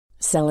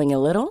Selling a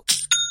little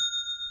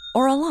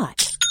or a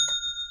lot?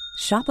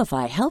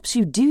 Shopify helps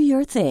you do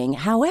your thing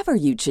however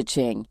you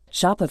cha-ching.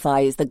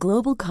 Shopify is the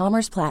global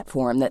commerce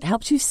platform that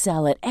helps you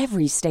sell at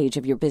every stage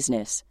of your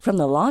business. From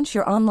the launch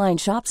your online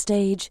shop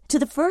stage to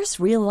the first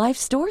real-life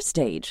store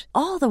stage,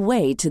 all the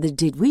way to the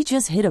did we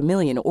just hit a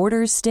million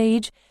orders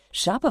stage.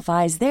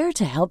 Shopify is there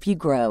to help you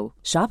grow.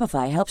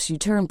 Shopify helps you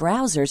turn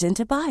browsers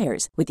into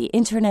buyers with the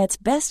internet's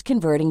best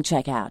converting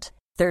checkout.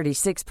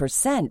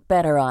 36%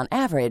 better on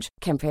average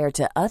compared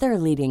to other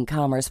leading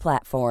commerce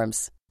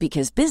platforms.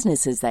 Because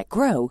businesses that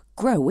grow,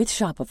 grow with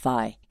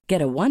Shopify.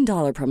 Get a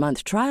 $1 per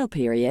month trial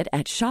period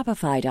at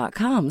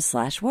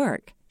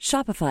shopify.com/work.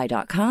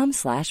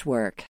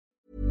 Shopify.com/work.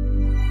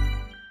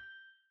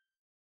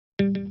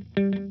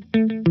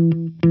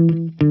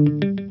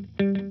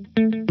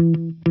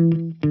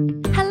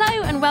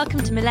 Hello and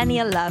welcome to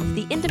Millennial Love,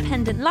 the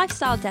independent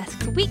lifestyle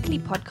desk's weekly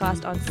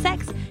podcast on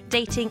sex,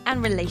 dating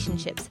and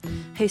relationships.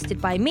 Hosted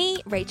by me,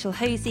 Rachel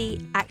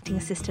Hosey, acting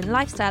assistant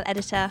lifestyle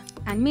editor.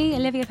 And me,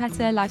 Olivia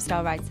Petter,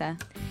 lifestyle writer.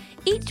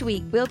 Each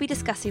week, we'll be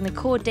discussing the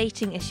core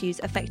dating issues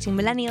affecting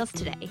millennials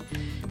today.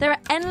 There are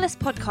endless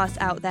podcasts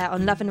out there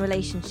on love and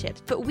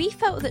relationships, but we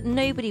felt that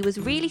nobody was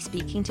really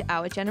speaking to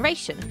our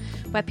generation,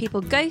 where people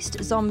ghost,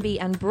 zombie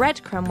and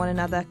breadcrumb one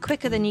another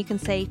quicker than you can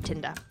say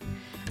Tinder.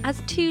 As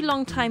two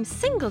long-time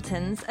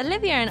singletons,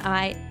 Olivia and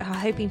I are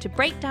hoping to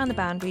break down the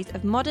boundaries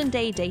of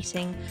modern-day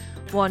dating,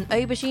 one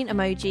aubergine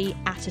emoji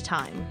at a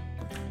time.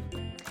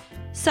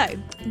 So,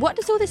 what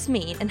does all this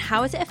mean and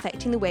how is it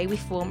affecting the way we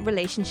form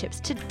relationships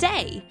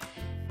today?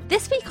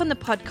 This week on the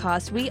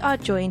podcast, we are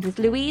joined with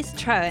Louise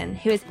Troen,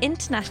 who is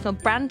International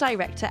Brand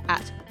Director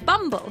at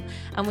Bumble.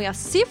 And we are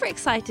super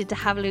excited to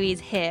have Louise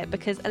here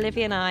because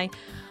Olivia and I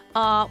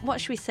are, what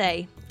should we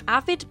say,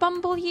 avid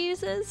Bumble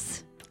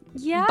users?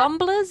 Yeah.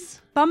 Bumblers?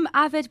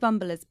 Avid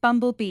bumblers,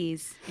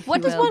 bumblebees.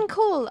 What does one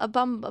call a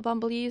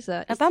Bumble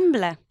user? A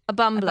bumbler. A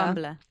bumbler. A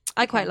bumbler.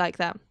 I quite like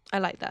that. I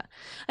like that.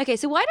 Okay,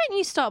 so why don't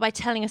you start by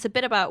telling us a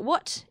bit about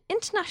what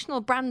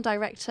International Brand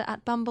Director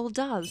at Bumble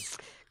does?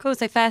 Cool.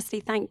 So firstly,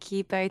 thank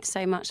you both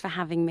so much for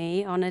having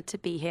me. Honoured to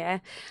be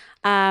here.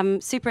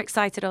 Super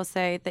excited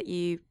also that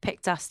you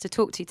picked us to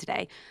talk to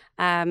today,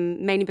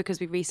 mainly because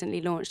we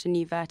recently launched a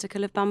new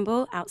vertical of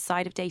Bumble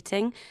outside of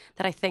dating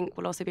that I think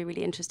will also be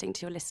really interesting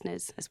to your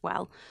listeners as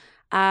well.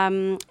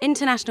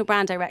 International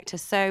Brand Director.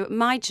 So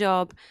my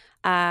job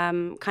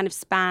kind of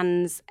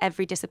spans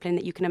every discipline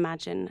that you can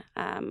imagine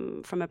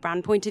from a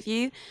brand point of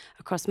view,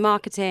 across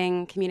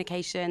marketing,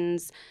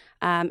 communications,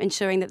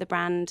 ensuring that the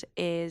brand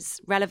is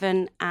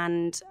relevant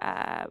and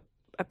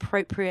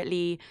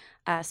appropriately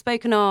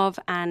spoken of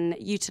and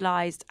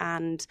utilised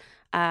and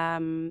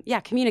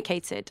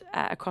communicated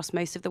across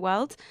most of the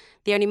world.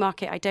 The only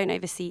market I don't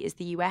oversee is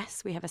the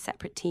US. We have a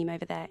separate team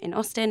over there in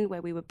Austin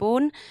where we were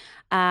born.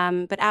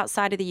 But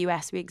outside of the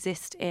US, we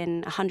exist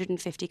in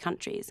 150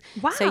 countries.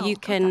 Wow. So you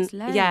can,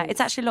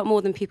 it's actually a lot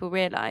more than people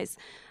realise.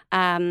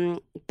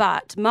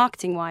 But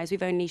marketing-wise,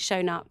 we've only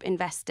shown up,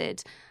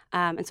 invested,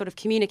 and sort of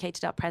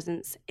communicated our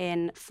presence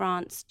in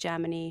France,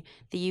 Germany,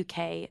 the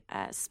UK,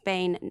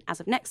 Spain as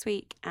of next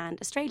week, and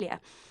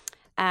Australia.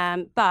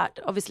 But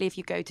obviously, if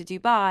you go to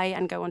Dubai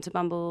and go onto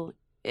Bumble,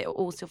 it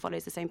all still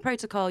follows the same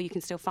protocol. You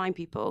can still find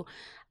people.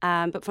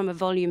 But from a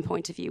volume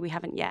point of view, we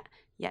haven't yet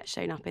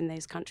shown up in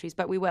those countries,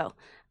 but we will.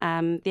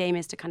 The aim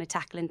is to kind of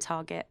tackle and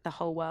target the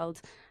whole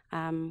world,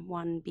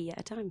 one bee at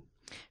a time.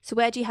 So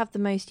where do you have the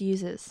most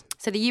users?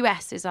 So the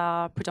US is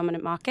our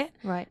predominant market,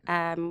 right?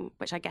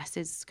 Which I guess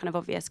is kind of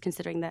obvious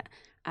considering that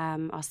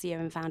our CEO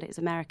and founder is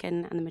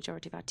American and the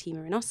majority of our team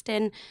are in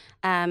Austin.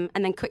 And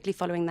then quickly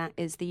following that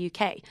is the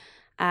UK.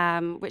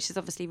 Which is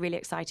obviously really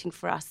exciting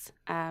for us.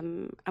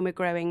 And we're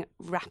growing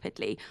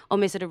rapidly,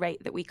 almost at a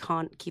rate that we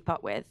can't keep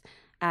up with.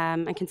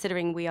 And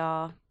considering we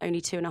are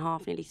only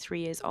 2.5, nearly 3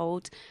 years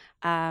old,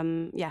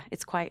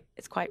 it's quite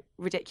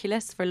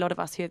ridiculous for a lot of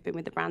us who have been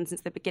with the brand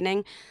since the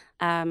beginning.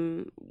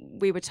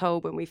 We were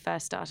told when we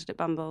first started at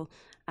Bumble,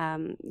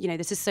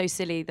 this is so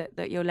silly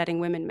that you're letting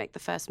women make the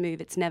first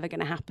move. It's never going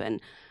to happen.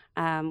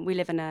 We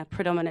live in a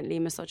predominantly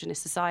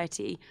misogynist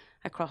society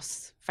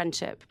across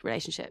friendship,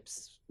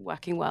 relationships,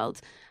 working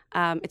world.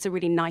 It's a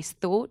really nice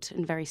thought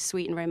and very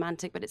sweet and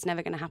romantic, but it's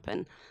never going to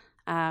happen.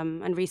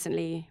 And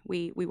recently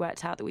we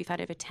worked out that we've had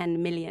over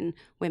 10 million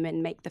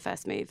women make the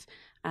first move,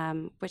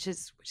 which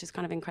is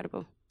kind of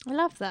incredible. I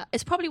love that.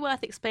 It's probably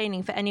worth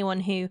explaining for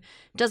anyone who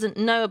doesn't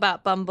know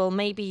about Bumble.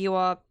 Maybe you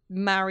are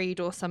married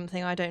or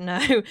something, I don't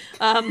know.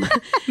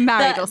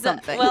 Married or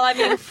something. Well, I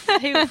mean,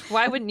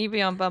 why wouldn't you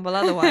be on Bumble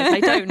otherwise? I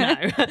don't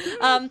know.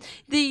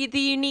 The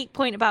unique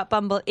point about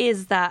Bumble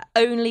is that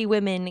only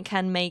women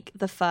can make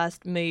the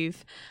first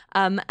move.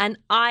 And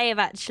I have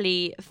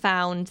actually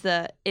found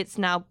that it's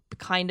now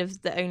kind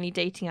of the only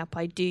dating app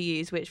I do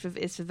use, which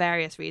is for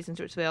various reasons,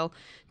 which we'll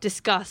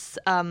discuss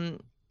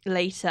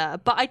later.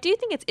 But I do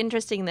think it's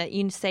interesting that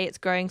you say it's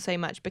growing so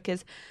much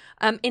because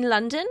in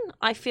London,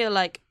 I feel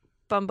like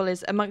Bumble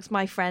is, amongst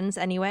my friends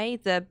anyway,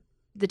 the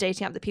the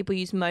dating app that people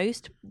use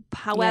most.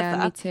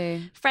 However, me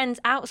too. friends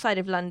outside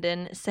of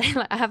London say,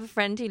 like, I have a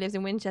friend who lives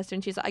in Winchester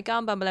and she's like, I go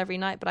on Bumble every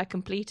night, but I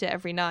complete it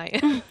every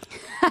night.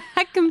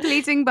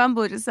 Completing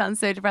Bumble just sounds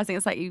so depressing.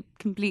 It's like you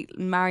complete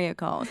Mario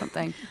Kart or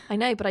something. I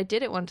know, but I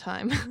did it one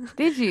time.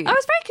 Did you? I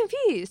was very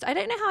confused. I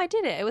don't know how I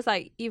did it. It was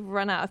like, you've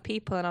run out of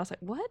people. And I was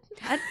like, what?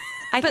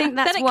 I think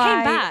that's then it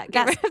why came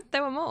back.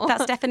 There were more.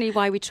 That's definitely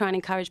why we try and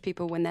encourage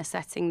people when they're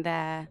setting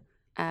their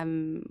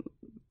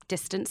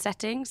distance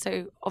setting.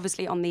 So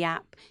obviously on the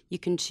app, you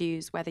can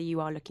choose whether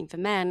you are looking for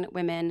men,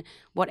 women,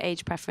 what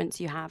age preference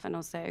you have, and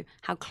also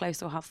how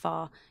close or how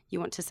far you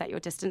want to set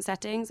your distance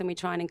settings. And we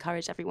try and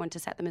encourage everyone to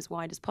set them as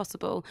wide as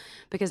possible,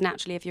 because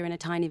naturally, if you're in a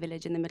tiny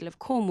village in the middle of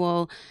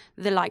Cornwall,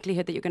 the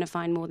likelihood that you're going to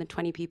find more than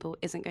 20 people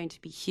isn't going to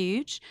be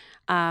huge.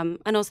 And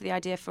also the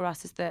idea for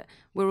us is that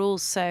we're all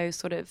so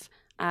sort of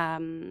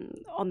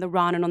on the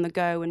run and on the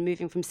go and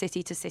moving from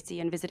city to city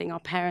and visiting our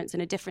parents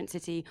in a different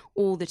city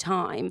all the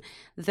time,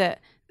 that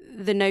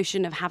the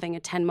notion of having a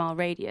 10-mile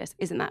radius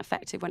isn't that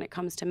effective when it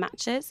comes to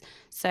matches.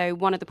 So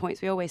one of the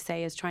points we always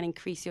say is try and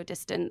increase your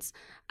distance,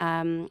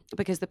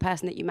 because the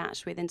person that you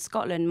match with in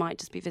Scotland might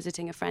just be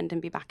visiting a friend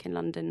and be back in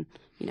London,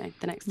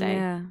 the next day.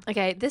 Yeah.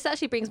 Okay, this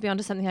actually brings me on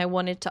to something I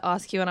wanted to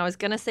ask you, and I was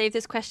going to save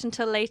this question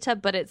till later,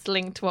 but it's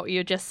linked to what you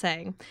were just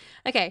saying.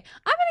 Okay,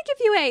 I'm going to give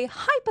you a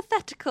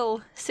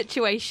hypothetical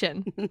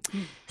situation.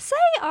 Say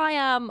I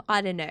am,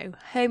 I don't know,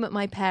 home at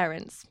my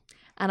parents',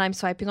 and I'm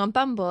swiping on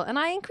Bumble, and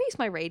I increase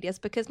my radius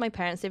because my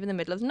parents live in the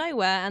middle of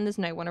nowhere and there's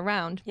no one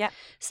around. Yeah.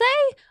 Say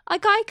a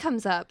guy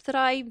comes up that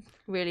I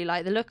really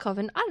like the look of,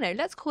 and I don't know,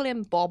 let's call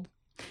him Bob.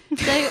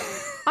 So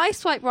I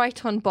swipe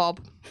right on Bob,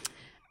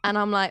 and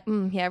I'm like,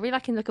 yeah, really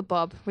liking the look of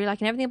Bob, really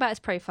liking everything about his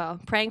profile,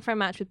 praying for a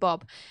match with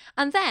Bob.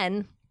 And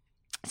then,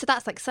 so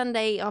that's like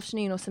Sunday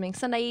afternoon or something,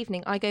 Sunday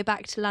evening, I go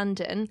back to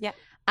London,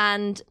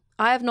 and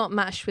I have not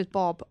matched with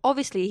Bob.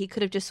 Obviously, he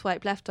could have just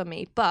swiped left on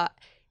me, but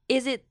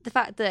is it the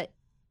fact that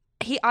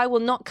I will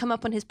not come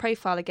up on his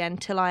profile again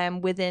till I am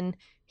within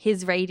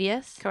his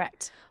radius?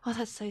 Correct. Oh,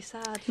 that's so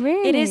sad.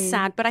 Really? It is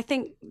sad, but I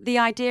think the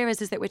idea is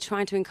that we're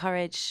trying to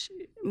encourage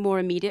more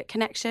immediate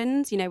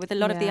connections. With a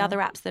lot of the other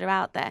apps that are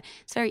out there,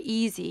 it's very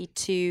easy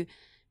to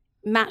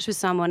match with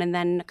someone and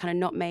then kind of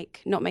not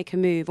make a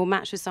move, or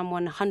match with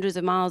someone hundreds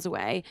of miles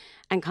away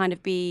and kind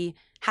of be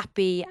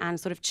happy and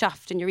sort of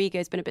chuffed, and your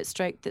ego's been a bit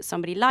stroked that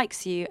somebody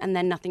likes you, and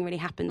then nothing really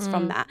happens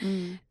from that.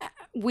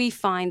 We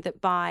find that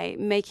by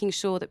making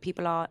sure that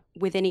people are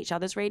within each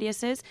other's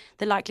radiuses,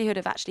 the likelihood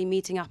of actually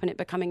meeting up and it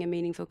becoming a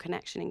meaningful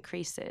connection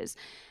increases.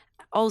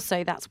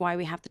 Also, that's why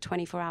we have the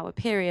 24-hour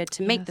period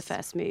to make the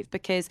first move,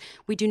 because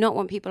we do not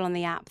want people on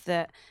the app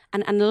that,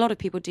 and a lot of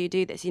people do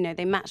this,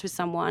 they match with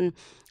someone,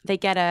 they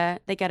get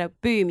a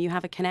boom, you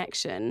have a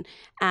connection,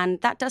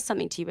 and that does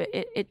something to you.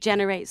 It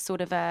generates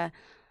sort of an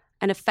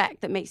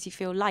effect that makes you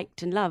feel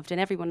liked and loved, and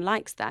everyone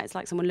likes that. It's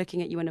like someone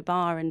looking at you in a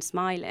bar and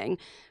smiling.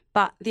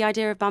 But the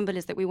idea of Bumble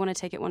is that we want to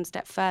take it one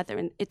step further,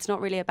 and it's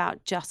not really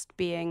about just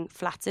being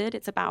flattered.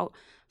 It's about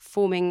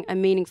forming a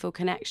meaningful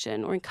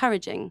connection or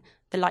encouraging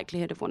the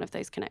likelihood of one of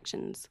those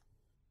connections.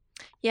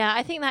 Yeah,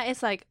 I think that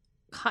is like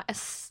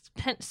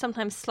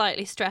sometimes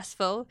slightly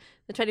stressful,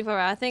 the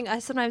 24-hour thing. I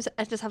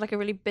just have like a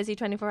really busy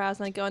 24 hours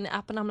and I go on the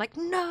app and I'm like,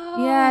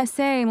 no. Yeah,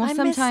 same. Or I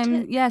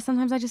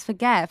sometimes I just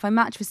forget. If I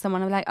match with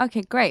someone, I'm like,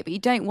 okay, great. But you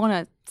don't want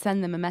to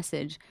send them a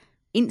message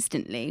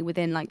instantly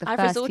within like the I've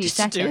first few resorted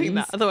seconds. to doing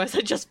that, otherwise I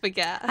just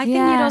forget. I think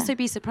you'd also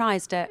be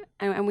surprised at,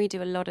 and we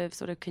do a lot of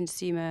sort of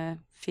consumer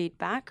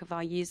feedback of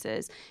our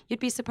users, you'd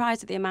be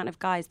surprised at the amount of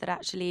guys that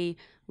actually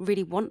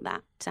really want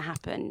that to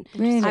happen.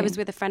 Really? I was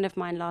with a friend of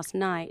mine last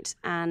night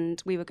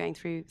and we were going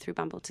through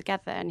Bumble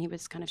together, and he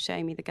was kind of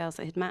showing me the girls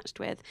that he'd matched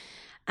with,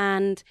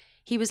 and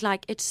he was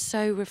like, it's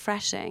so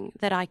refreshing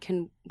that I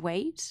can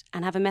wait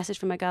and have a message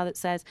from a girl that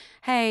says,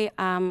 hey,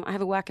 I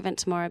have a work event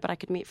tomorrow, but I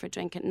could meet for a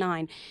drink at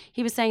 9.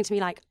 He was saying to me,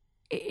 like,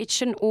 it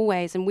shouldn't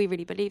always, and we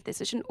really believe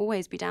this, it shouldn't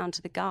always be down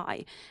to the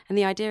guy. And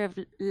the idea of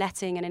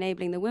letting and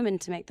enabling the woman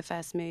to make the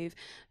first move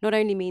not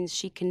only means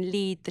she can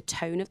lead the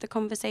tone of the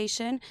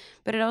conversation,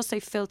 but it also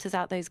filters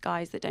out those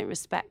guys that don't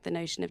respect the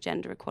notion of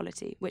gender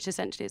equality, which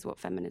essentially is what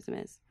feminism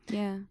is.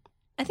 Yeah.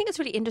 I think it's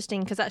really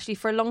interesting because actually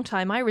for a long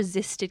time I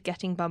resisted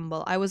getting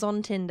Bumble. I was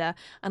on Tinder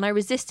and I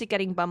resisted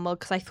getting Bumble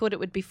because I thought it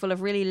would be full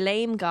of really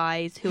lame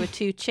guys who are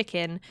too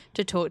chicken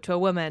to talk to a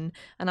woman.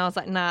 And I was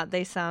like, nah,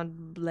 they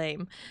sound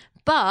lame.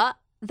 But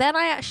then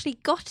I actually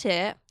got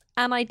it,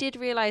 and I did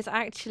realise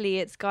actually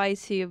it's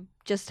guys who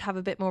just have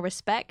a bit more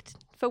respect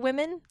for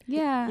women.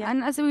 Yeah,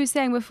 and as we were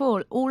saying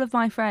before, all of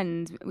my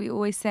friends, we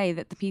always say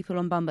that the people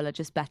on Bumble are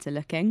just better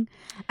looking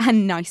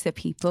and nicer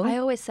people. I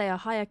always say a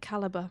higher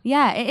calibre.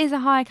 Yeah, it is a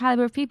higher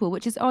calibre of people,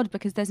 which is odd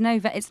because there's no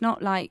it's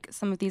not like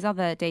some of these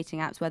other dating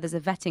apps where there's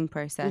a vetting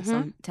process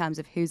in terms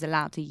of who's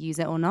allowed to use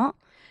it or not.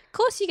 Of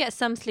course you get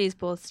some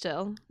sleazeballs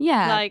still.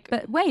 Yeah,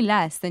 but way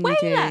less than you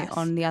do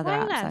on the other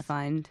apps, I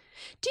find.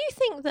 Do you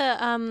think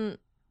that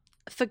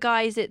for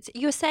guys,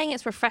 you're saying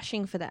it's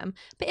refreshing for them,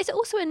 but is it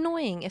also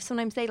annoying if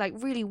sometimes they like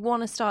really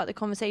want to start the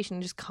conversation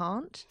and just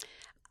can't?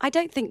 I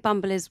don't think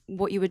Bumble is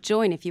what you would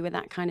join if you were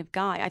that kind of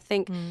guy. I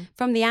think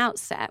from the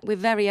outset, we're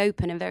very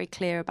open and very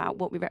clear about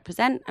what we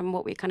represent and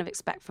what we kind of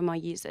expect from our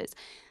users.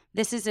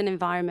 This is an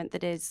environment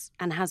that is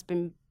and has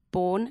been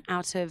born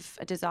out of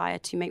a desire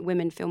to make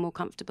women feel more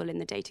comfortable in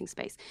the dating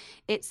space.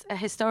 It's a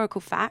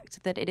historical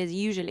fact that it is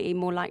usually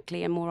more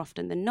likely and more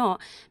often than not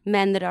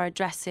men that are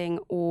addressing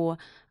or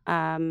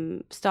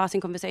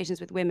starting conversations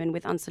with women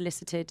with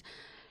unsolicited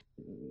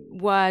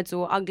words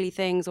or ugly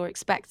things or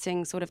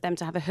expecting sort of them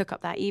to have a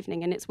hookup that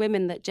evening. And it's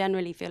women that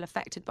generally feel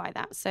affected by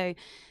that. So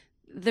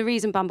the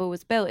reason Bumble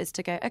was built is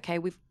to go, okay,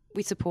 we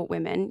support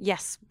women.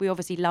 Yes, we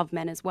obviously love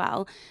men as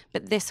well.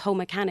 But this whole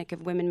mechanic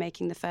of women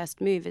making the first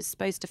move is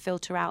supposed to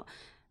filter out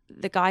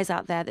the guys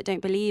out there that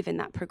don't believe in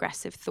that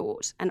progressive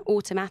thought. And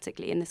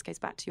automatically, and this goes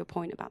back to your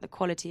point about the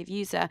quality of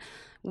user,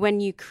 when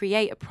you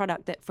create a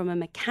product that from a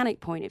mechanic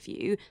point of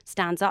view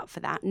stands up for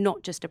that,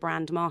 not just a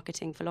brand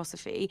marketing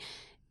philosophy,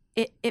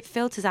 it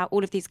filters out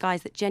all of these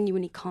guys that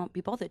genuinely can't be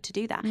bothered to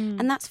do that.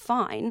 And that's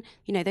fine.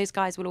 You know, those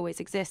guys will always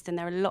exist, and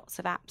there are lots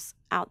of apps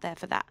out there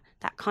for that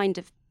kind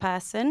of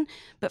person.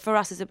 But for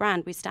us as a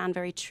brand, we stand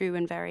very true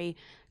and very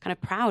kind of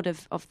proud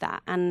of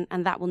that. And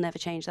that will never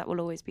change. That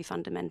will always be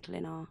fundamental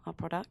in our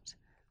product.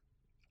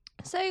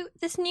 So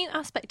this new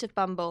aspect of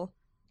Bumble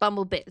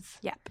Biz.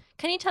 Yep.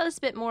 Can you tell us a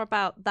bit more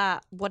about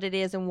that, what it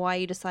is and why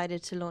you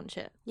decided to launch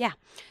it? Yeah.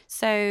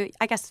 So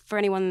I guess for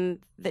anyone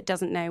that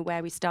doesn't know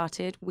where we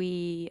started,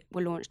 we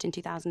were launched in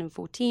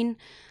 2014.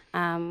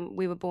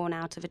 We were born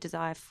out of a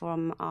desire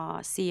from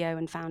our CEO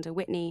and founder,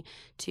 Whitney,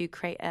 to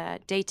create a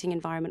dating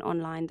environment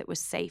online that was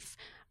safe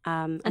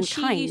and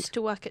she kind. used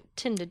to work at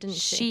Tinder, didn't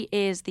she? She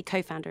is the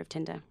co-founder of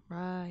Tinder.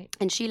 Right.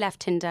 And she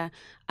left Tinder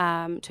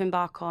to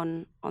embark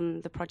on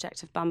the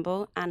project of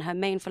Bumble. And her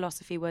main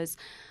philosophy was,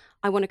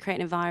 I want to create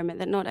an environment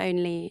that not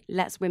only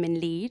lets women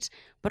lead,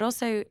 but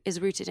also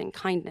is rooted in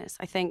kindness.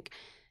 I think,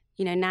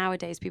 you know,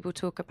 nowadays people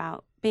talk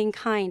about being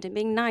kind and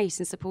being nice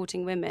and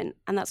supporting women.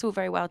 And that's all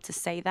very well to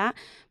say that,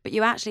 but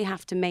you actually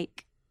have to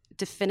make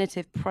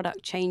definitive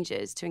product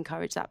changes to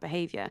encourage that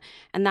behavior.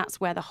 And that's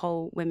where the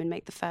whole women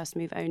make the first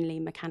move only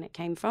mechanic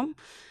came from.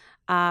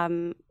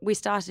 We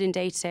started in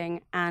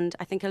dating, and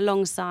I think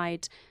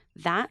alongside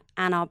that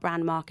and our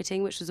brand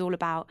marketing, which was all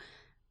about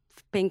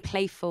being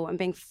playful and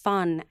being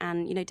fun,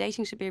 and you know,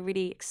 dating should be a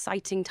really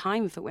exciting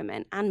time for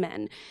women and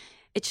men.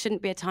 It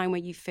shouldn't be a time where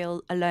you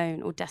feel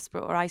alone or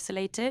desperate or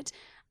isolated.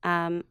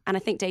 And I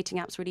think dating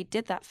apps really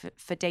did that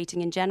for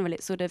dating in general.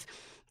 It sort of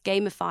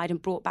gamified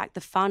and brought back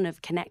the fun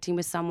of connecting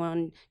with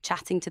someone,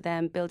 chatting to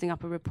them, building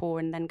up a rapport,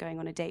 and then going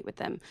on a date with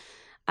them.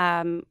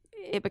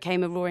 It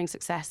became a roaring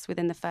success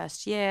within the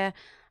first year.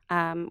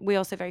 We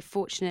also very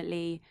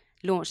fortunately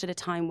launched at a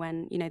time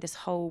when, you know, this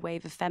whole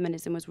wave of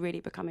feminism was really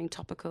becoming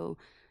topical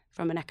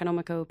from an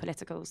economical,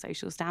 political,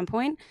 social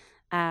standpoint.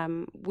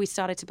 We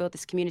started to build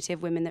this community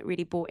of women that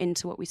really bought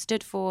into what we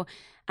stood for,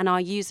 and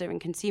our user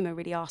and consumer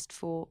really asked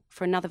for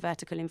another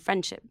vertical in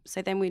friendship.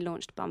 So then we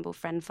launched Bumble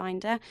Friend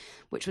Finder,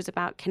 which was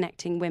about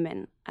connecting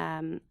women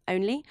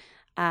only.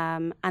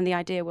 And the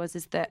idea was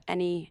that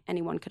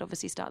anyone could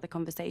obviously start the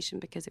conversation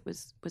because it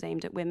was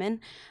aimed at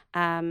women.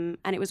 And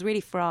it was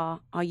really for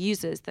our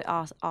users that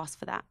asked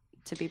for that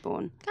to be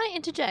born. Can I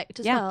interject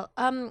as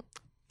well?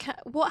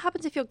 What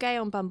happens if you're gay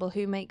on Bumble?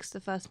 Who makes the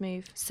first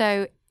move?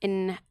 So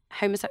in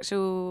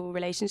homosexual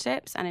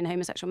relationships and in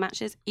homosexual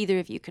matches, either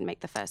of you can make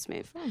the first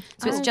move.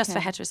 So it's just for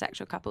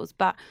heterosexual couples.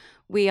 But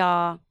we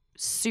are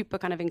super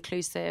kind of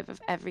inclusive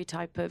of every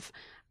type of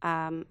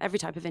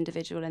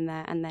individual and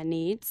their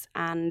needs.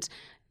 And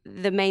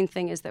the main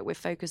thing is that we're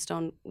focused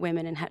on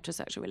women in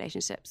heterosexual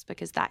relationships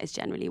because that is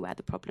generally where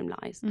the problem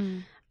lies.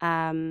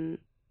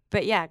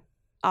 But yeah,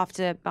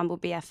 after Bumble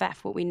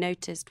BFF, what we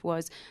noticed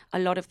was a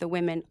lot of the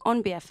women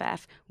on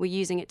BFF were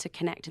using it to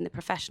connect in the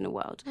professional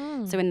world.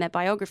 So in their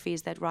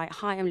biographies, they'd write,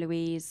 "Hi, I'm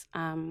Louise.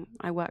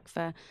 I work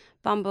for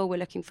Bumble. We're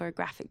looking for a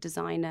graphic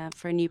designer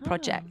for a new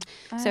project."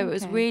 So it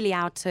was really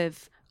out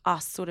of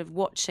us sort of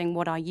watching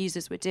what our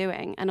users were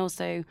doing. And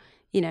also,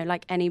 you know,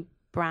 like any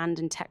brand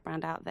and tech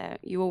brand out there,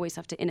 you always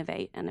have to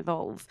innovate and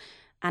evolve.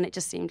 And it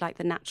just seemed like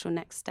the natural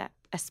next step,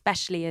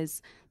 especially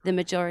as the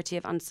majority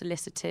of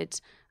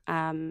unsolicited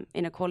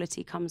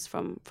inequality comes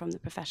from the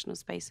professional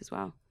space as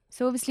well.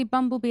 So obviously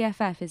Bumble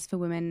BFF is for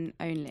women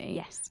only.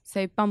 Yes.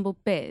 So Bumble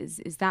Biz,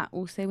 is that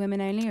also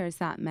women only, or is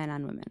that men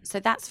and women? So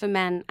that's for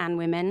men and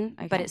women,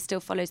 but it still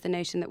follows the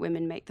notion that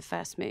women make the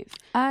first move.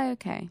 Oh,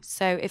 okay.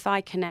 So if I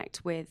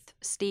connect with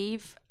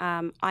Steve,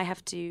 I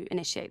have to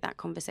initiate that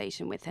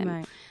conversation with him.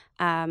 Right.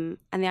 And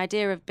the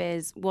idea of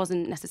Biz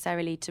wasn't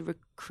necessarily to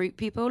recruit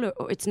people,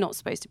 or it's not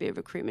supposed to be a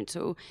recruitment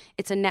tool.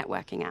 It's a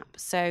networking app.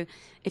 So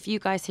if you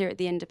guys here at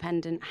The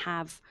Independent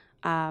have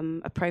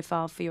a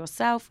profile for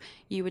yourself,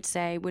 you would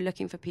say, we're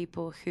looking for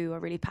people who are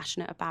really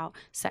passionate about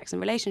sex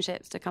and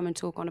relationships to come and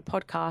talk on a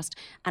podcast,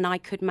 and I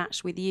could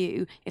match with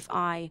you if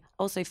I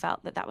also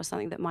felt that was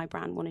something that my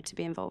brand wanted to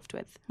be involved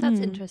with. That's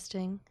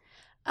interesting.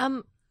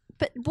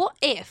 But what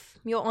if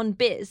you're on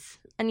Biz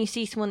and you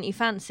see someone that you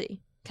fancy?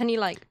 Can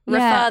you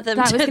refer them that to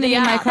was going to the be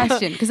my app?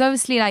 question, because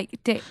obviously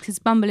because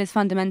Bumble is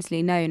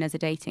fundamentally known as a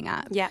dating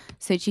app. Yeah.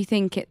 So do you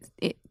think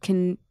it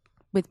can,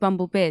 with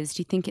Bumble Biz,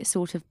 do you think it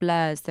sort of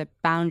blurs the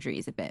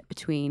boundaries a bit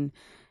between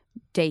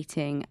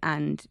dating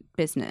and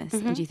business?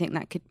 And do you think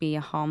that could be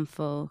a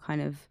harmful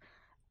kind of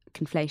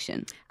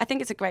conflation? I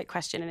think it's a great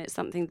question, and it's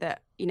something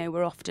that,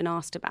 we're often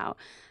asked about.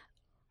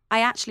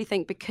 I actually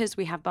think because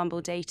we have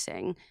Bumble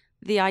dating,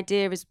 the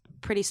idea is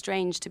pretty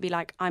strange to be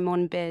like, I'm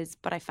on Biz,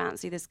 but I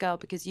fancy this girl,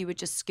 because you would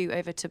just scoot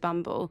over to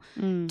Bumble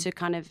to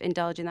kind of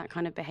indulge in that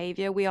kind of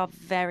behavior. We are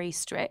very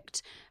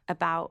strict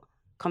about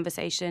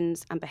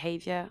conversations and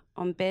behavior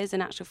on Biz.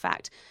 In actual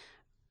fact,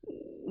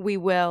 we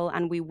will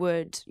and we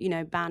would,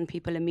 ban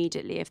people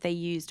immediately if they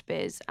used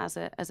Biz as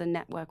a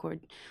network or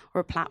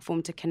a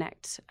platform to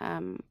connect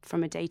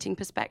from a dating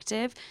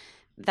perspective.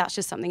 That's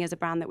just something as a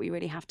brand that we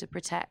really have to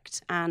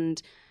protect.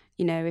 And,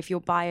 if your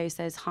bio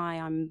says, hi,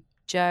 I'm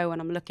Joe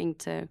and I'm looking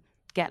to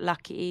get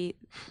lucky,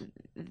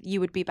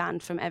 you would be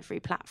banned from every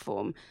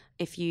platform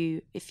if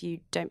you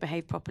don't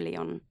behave properly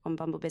on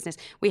Bumble Business.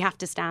 We have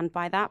to stand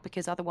by that,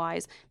 because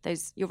otherwise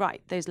you're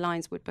right, those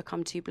lines would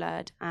become too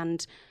blurred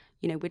and,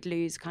 would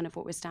lose kind of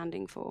what we're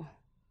standing for.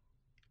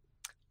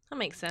 That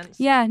makes sense.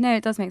 Yeah, no,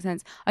 it does make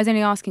sense. I was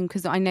only asking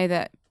because I know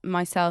that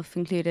myself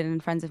included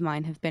and friends of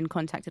mine have been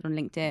contacted on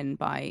LinkedIn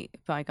by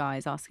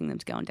guys asking them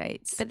to go on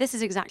dates. But this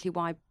is exactly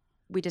why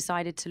we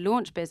decided to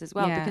launch Biz as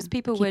well, because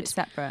people keep it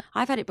separate.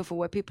 I've had it before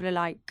where people are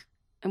like,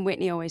 and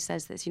Whitney always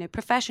says this,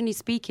 professionally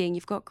speaking,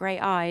 you've got great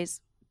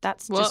eyes.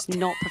 That's just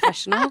not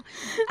professional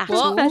at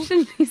all.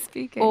 Professionally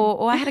speaking.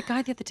 Or I had a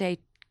guy the other day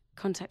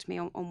contact me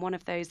on one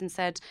of those and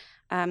said,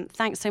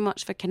 thanks so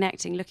much for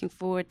connecting, looking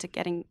forward to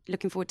getting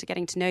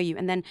to know you.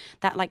 And then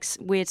that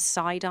weird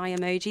side eye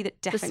emoji that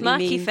definitely the smirky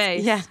means,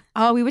 face. Yeah.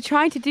 Oh, we were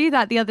trying to do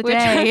that the other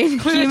day. We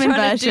were Human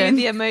trying version.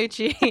 to do the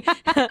emoji.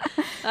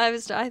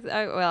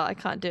 I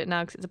can't do it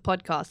now because it's a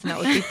podcast and that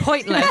would be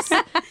pointless.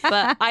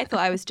 But I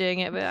thought I was doing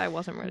it, but I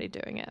wasn't really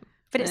doing it.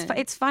 But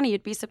it's funny.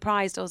 You'd be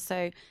surprised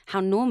also how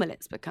normal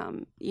it's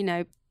become.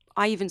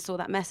 I even saw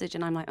that message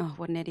and I'm like, oh,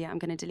 what an idiot, I'm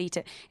going to delete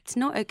it. It's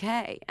not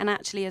okay. And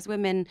actually, as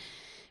women,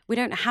 we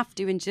don't have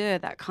to endure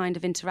that kind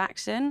of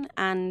interaction.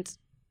 And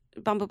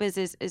Bumble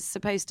Biz is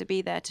supposed to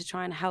be there to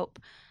try and help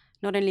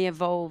not only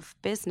evolve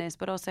business,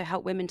 but also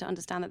help women to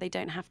understand that they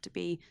don't have to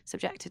be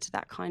subjected to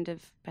that kind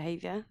of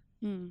behavior.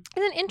 It's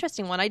an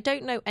interesting one. I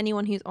don't know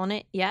anyone who's on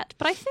it yet,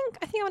 but I think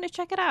I want to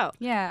check it out.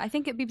 Yeah, I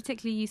think it'd be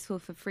particularly useful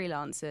for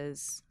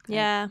freelancers.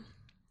 Yeah.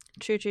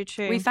 True.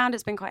 We found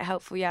it's been quite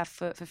helpful,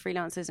 for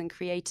freelancers and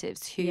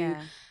creatives who,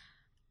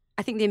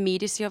 I think the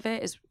immediacy of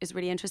it is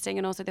really interesting,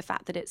 and also the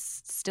fact that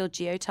it's still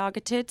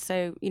geo-targeted.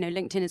 So,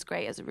 LinkedIn is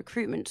great as a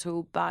recruitment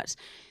tool, but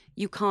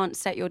you can't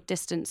set your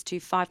distance to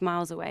 5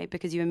 miles away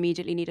because you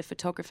immediately need a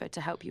photographer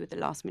to help you with the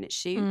last minute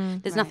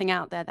shoot. There's nothing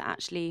out there that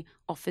actually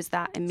offers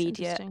that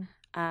immediate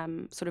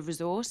sort of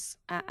resource,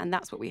 and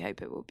that's what we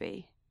hope it will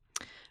be.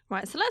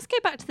 Right, so let's go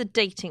back to the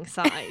dating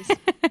side.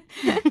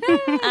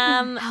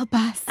 Help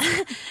us.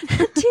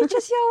 Teach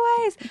us your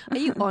ways. Are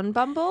you on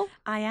Bumble?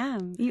 I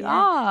am. You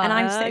are. And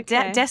I'm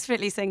Okay.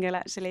 desperately single,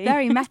 actually.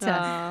 Very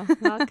meta. Oh,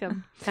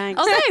 welcome.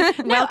 Thanks. Although,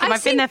 Welcome.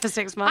 I've been there for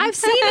 6 months. I've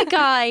seen a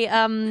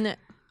guy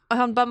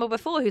on Bumble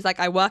before who's like,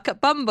 I work at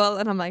Bumble.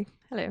 And I'm like,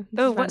 hello.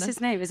 Oh, what's his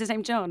name? Is his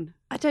name John?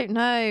 I don't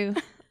know.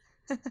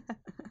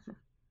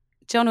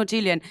 John or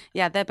Julian.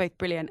 Yeah, they're both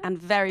brilliant and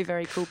very,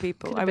 very cool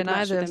people. I would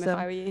match with them if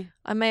I were you.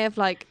 I may have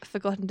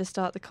forgotten to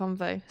start the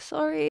convo.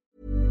 Sorry.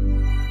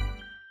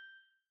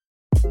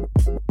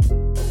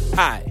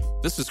 Hi,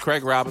 this is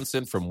Craig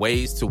Robinson from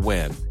Ways to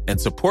Win,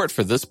 and support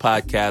for this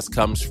podcast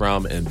comes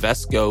from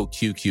Invesco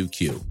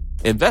QQQ.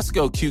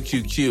 Invesco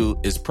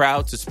QQQ is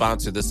proud to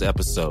sponsor this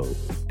episode,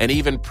 and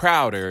even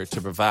prouder to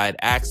provide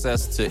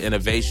access to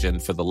innovation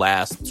for the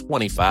last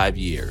 25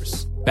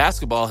 years.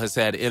 Basketball has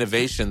had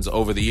innovations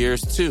over the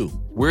years, too.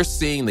 We're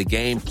seeing the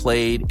game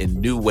played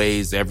in new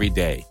ways every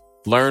day.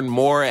 Learn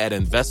more at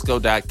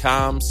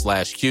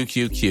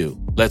Invesco.com/QQQ.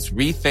 Let's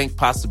rethink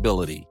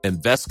possibility.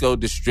 Invesco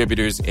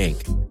Distributors,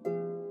 Inc.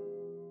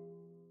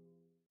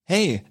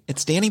 Hey,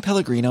 it's Danny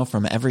Pellegrino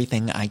from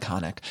Everything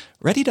Iconic.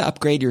 Ready to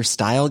upgrade your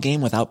style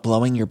game without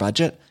blowing your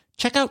budget?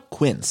 Check out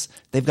Quince.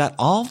 They've got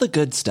all the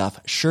good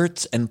stuff,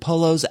 shirts and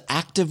polos,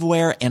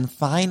 activewear, and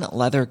fine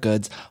leather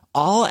goods,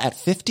 all at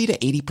 50 to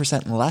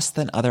 80% less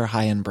than other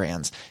high-end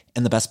brands.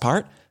 And the best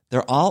part?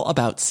 They're all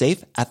about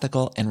safe,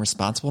 ethical, and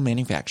responsible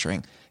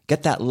manufacturing.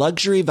 Get that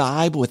luxury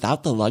vibe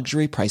without the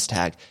luxury price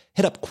tag.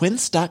 Hit up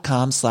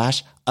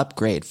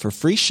quince.com/upgrade for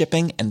free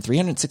shipping and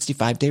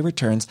 365-day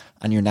returns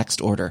on your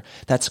next order.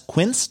 That's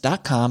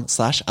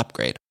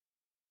quince.com/upgrade.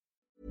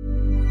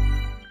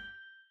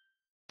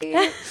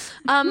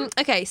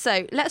 Okay,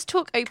 so let's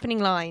talk opening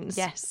lines.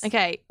 Yes.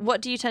 Okay, what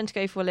do you tend to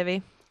go for,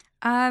 Livy?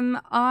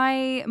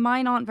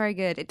 Mine aren't very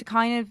good. It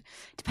kind of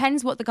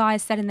depends what the guy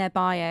has said in their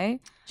bio.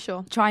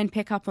 Sure. try and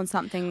pick up on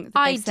something that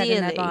they've said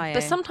in their bio.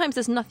 But sometimes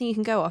there's nothing you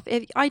can go off.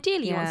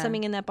 Ideally, you want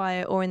something in their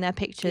bio or in their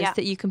pictures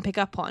that you can pick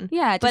up on.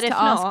 Yeah, just but to if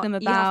ask not, them you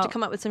have to about-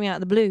 come up with something out of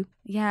the blue.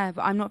 Yeah,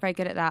 but I'm not very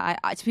good at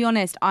that. To be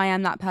honest, I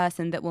am that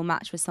person that will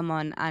match with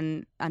someone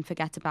and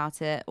forget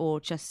about it, or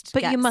just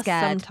But get you must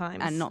scared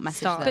sometimes and not message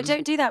start. them. But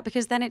don't do that,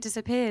 because then it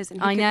disappears.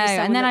 And he I could be know, and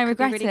someone then that I could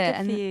be regret really it. good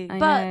And for you. I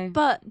know.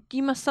 But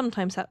you must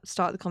sometimes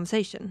start the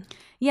conversation.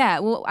 Yeah,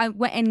 well,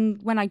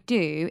 when I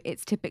do,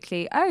 it's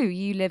typically, oh,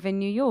 you live in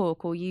New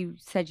York, or you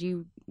said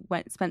you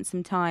spent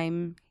some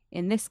time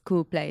in this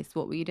cool place.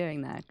 What were you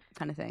doing there?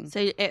 Kind of thing.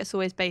 So it's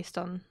always based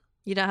on.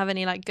 You don't have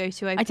any like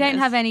go-to openers. I don't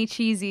have any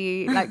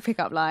cheesy like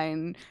pickup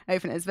line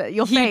openers, but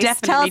your You face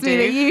definitely tells me do.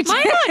 that you do.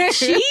 Mine aren't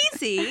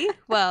cheesy.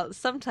 Well,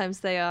 sometimes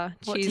they are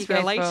What do you cheese go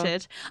for?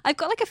 related. I've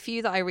got like a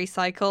few that I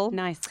recycle.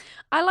 Nice.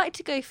 I like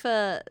to go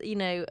for,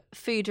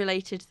 food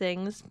related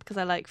things because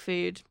I like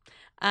food.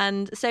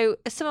 And so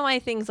some of my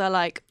things are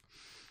like,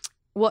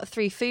 what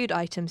 3 food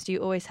items do you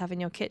always have in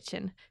your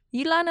kitchen?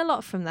 You learn a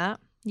lot from that.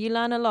 You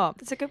learn a lot.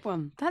 That's a good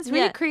one. That's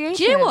really creative.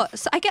 Do you know what?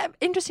 So I get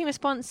interesting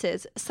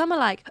responses. Some are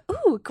like,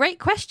 ooh, great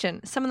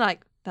question. Some are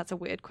like, that's a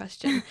weird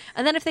question.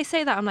 And then if they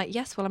say that, I'm like,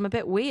 yes, well, I'm a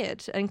bit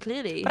weird. And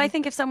clearly. But I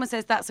think if someone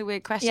says that's a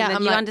weird question, Yeah, then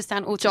I'm you like,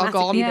 understand jog on.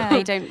 automatically that Yeah.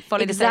 they don't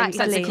follow the same sense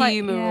Exactly. of Quite-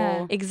 humour. yeah.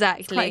 Or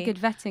Exactly. It's quite a good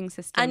vetting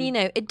system. And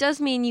it does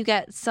mean you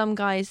get some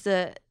guys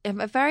that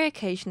very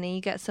occasionally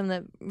you get some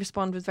that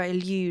respond with very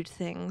lewd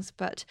things,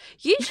 but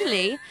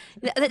usually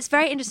that's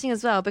very interesting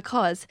as well,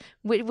 because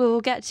we will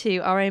get to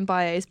our own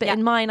bios, but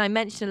in mine I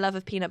mentioned a love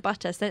of peanut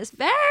butter, so it's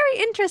very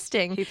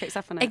interesting. who picks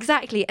up on it?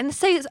 Exactly. And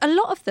so a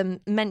lot of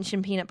them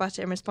mention peanut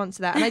butter in response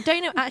to that, and I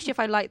don't know actually if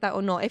I like that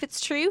or not. If it's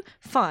true,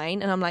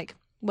 fine, and I'm like,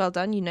 well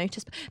done, you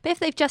noticed. But if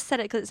they've just said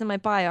it because it's in my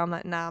bio, I'm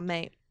like, nah,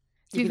 mate.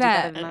 to be You can do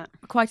better fair, than that.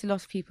 quite a lot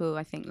of people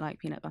I think like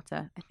peanut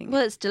butter. I think.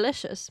 Well, it's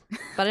delicious,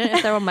 but I don't know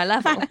if they're on my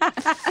level.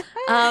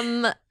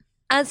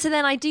 And so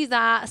then I do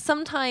that.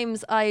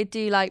 Sometimes I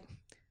do like,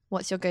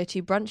 what's your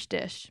go-to brunch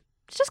dish?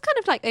 It's just kind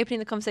of like opening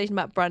the conversation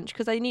about brunch,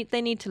 because they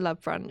need to love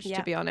brunch, Yeah.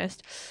 to be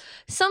honest.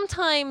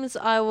 Sometimes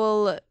I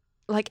will,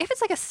 like, if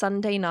it's like a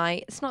Sunday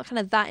night, it's not kind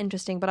of that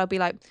interesting, but I'll be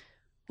like,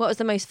 what was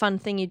the most fun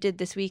thing you did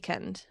this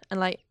weekend? And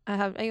like,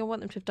 I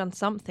want them to have done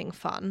something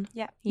fun.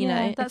 Yeah. You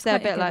Yeah, know, that's if they're a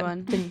quite a bit good like,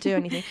 one. didn't do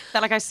anything.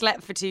 They're like, I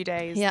slept for 2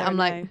 days. Yeah, They're I'm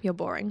no. like, you're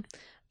boring.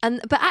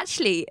 But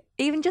actually,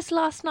 even just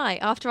last night,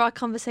 after our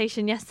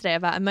conversation yesterday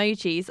about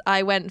emojis,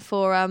 I went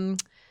for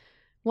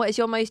what is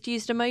your most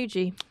used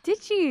emoji?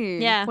 Did you?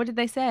 Yeah. What did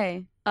they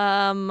say?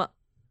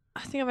 I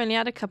think I've only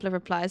had a couple of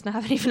replies and I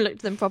haven't even looked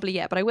at them properly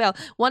yet, but I will.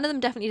 One of them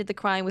definitely did the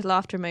crying with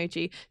laughter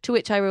emoji, to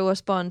which I will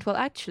respond, well,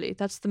 actually,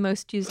 that's the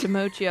most used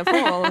emoji of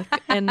all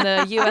in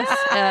the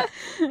US.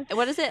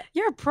 What is it?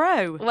 You're a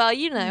pro. Well,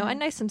 I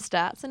know some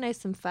stats, I know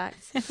some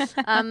facts.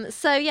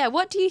 So, yeah,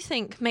 what do you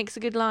think makes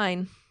a good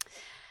line?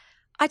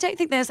 I don't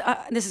think there's,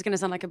 this is going to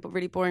sound like a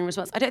really boring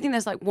response. I don't think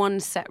there's like one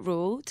set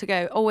rule to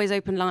go always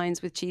open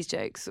lines with cheese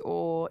jokes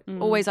or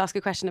always ask a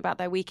question about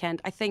their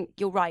weekend. I think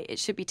you're right. It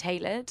should be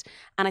tailored.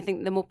 And I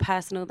think the more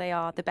personal they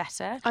are, the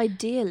better.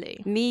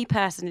 Ideally. Me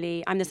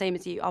personally, I'm the same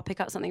as you. I'll pick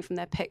up something from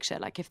their picture,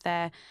 like if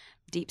they're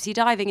deep sea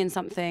diving in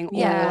something.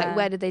 Yeah, Or, like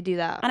where did they do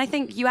that? and I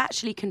think you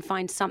actually can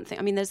find something.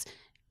 I mean,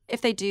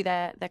 if they do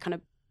their kind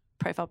of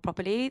profile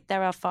properly,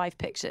 there are 5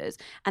 pictures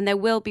and there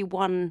will be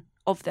one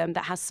of them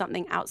that has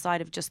something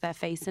outside of just their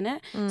face in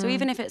it. So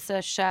even if it's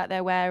a shirt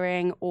they're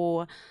wearing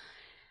or,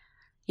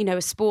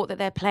 a sport that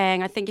they're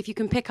playing, I think if you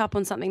can pick up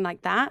on something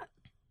like that,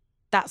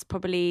 that's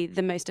probably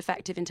the most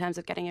effective in terms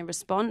of getting a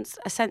response.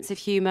 A sense of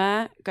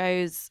humour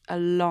goes a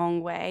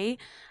long way.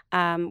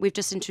 We've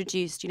just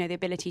introduced, the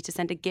ability to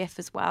send a GIF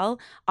as well.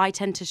 I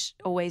tend to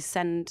always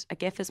send a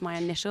GIF as my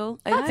initial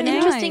That's opening.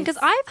 interesting, because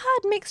I've had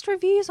mixed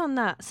reviews on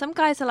that. Some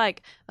guys are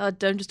like, oh,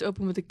 don't just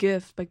open with a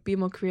GIF, like be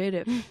more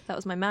creative. That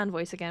was my man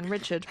voice again,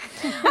 Richard.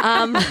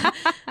 But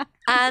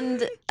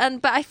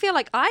I feel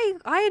like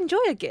I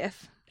enjoy a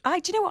GIF. Do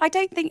you know what? I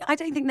don't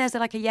think there's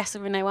a yes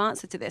or a no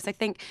answer to this. I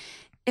think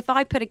if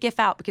I put a GIF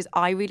out because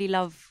I really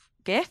love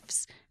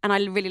GIFs and I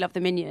really love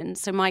the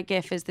Minions, so my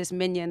GIF is this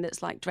Minion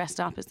that's like dressed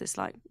up as this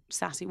like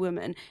sassy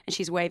woman and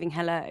she's waving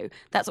hello.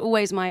 That's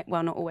always not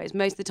always,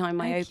 most of the time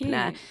my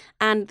opener. Cute.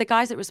 And the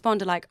guys that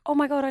respond are like, oh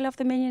my God, I love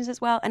the Minions as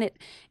well. And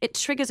it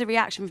triggers a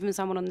reaction from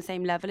someone on the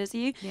same level as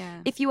you.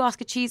 Yeah. If you ask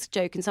a cheese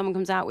joke and someone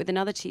comes out with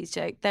another cheese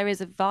joke, there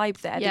is a vibe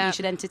there that Yeah, you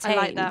should entertain.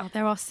 I like that. Oh,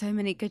 there are so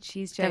many good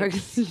cheese There are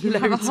jokes. You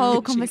have a loads of whole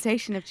good cheese-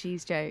 conversation of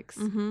cheese jokes.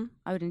 Mm-hmm.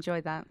 I would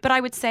enjoy that. But I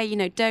would say,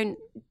 don't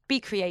be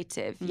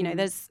creative.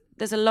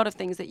 There's a lot of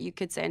things that you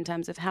could say in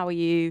terms of how are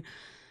you,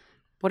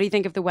 what do you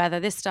think of the weather?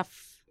 This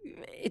stuff,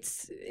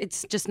 it's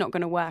just not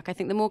going to work. I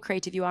think the more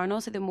creative you are, and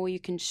also the more you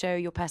can show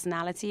your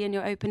personality in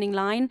your opening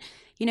line.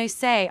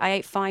 Say I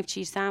ate 5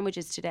 cheese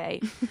sandwiches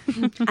today,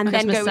 and then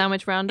Christmas go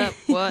sandwich roundup.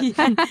 What?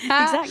 Yeah,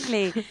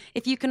 exactly.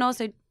 If you can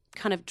also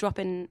kind of drop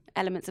in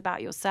elements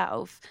about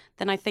yourself,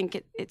 then I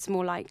think it's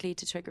more likely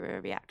to trigger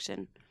a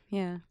reaction.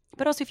 Yeah.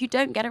 But also, if you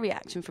don't get a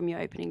reaction from your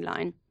opening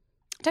line,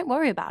 don't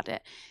worry about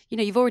it.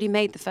 You've already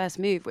made the first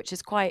move, which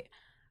is quite,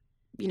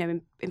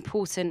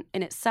 important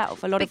in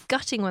itself. A lot Bit of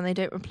gutting when they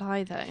don't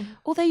reply though.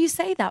 Although you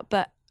say that,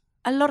 but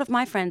a lot of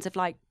my friends have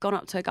like gone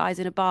up to a guy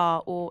in a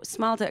bar or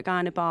smiled at a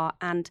guy in a bar,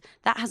 and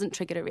that hasn't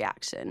triggered a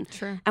reaction.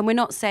 True. And we're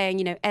not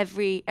saying,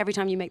 every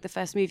time you make the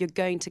first move, you're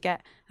going to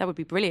get, that would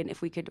be brilliant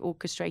if we could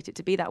orchestrate it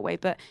to be that way,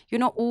 but you're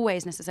not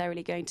always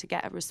necessarily going to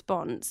get a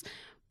response.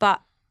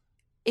 But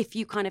if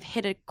you kind of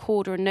hit a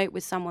chord or a note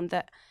with someone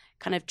that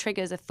kind of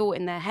triggers a thought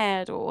in their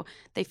head, or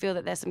they feel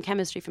that there's some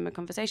chemistry from a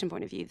conversation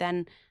point of view,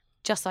 then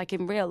just like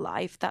in real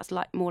life, that's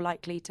like more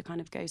likely to kind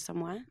of go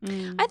somewhere.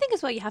 I think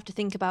as well, you have to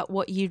think about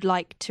what you'd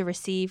like to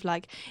receive.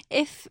 Like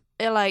if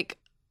like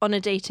on a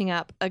dating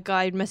app, a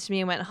guy messaged me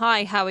and went,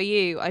 "Hi, how are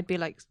you?" I'd be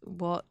like,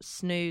 "What?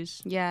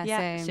 Snooze." Yeah,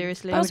 same.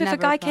 Seriously. Also, if a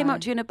never guy reply. came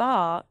up to you in a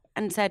bar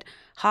and said,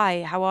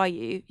 "Hi, how are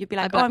you?" You'd be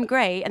like, I'd be like, I'm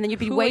great. And then you'd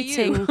be "Who are you?"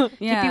 waiting. You'd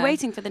be Yeah.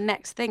 waiting for the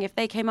next thing. If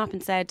they came up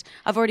and said,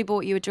 "I've already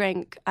bought you a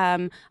drink.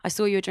 I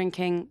saw you were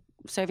drinking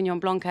Sauvignon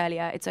Blanc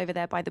earlier. It's over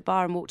there by the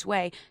bar," and walked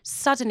away.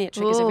 Suddenly it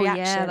triggers a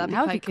reaction. Yeah, that'd be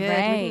That would be quite good,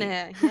 great. wouldn't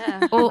it?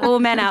 Yeah. all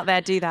men out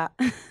there do that.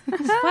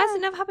 Why has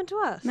it never happened to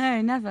us?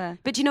 No, never.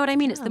 But do you know what I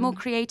mean? It's the more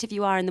creative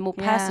you are and the more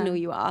Yeah. personal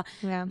you are,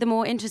 Yeah. the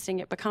more interesting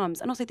it becomes.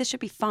 And also, this should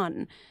be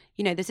fun.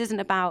 This isn't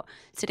about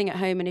sitting at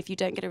home and if you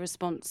don't get a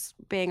response,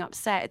 being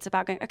upset. It's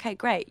about going, okay,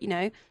 great,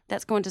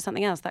 let's go on to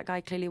something else. That guy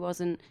clearly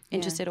wasn't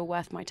interested or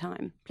worth my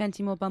time.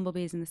 Plenty more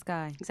bumblebees in the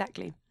sky.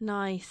 Exactly.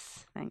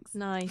 Nice. Thanks.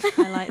 Nice.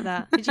 I like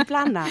that. Did you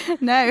plan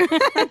that? No,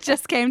 it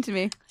just came to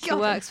me. She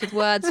works with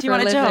words Do for you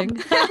want a job?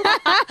 living.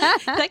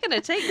 They're going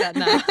to take that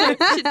now.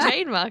 Should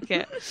trademark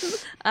it.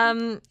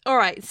 All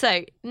right.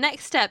 So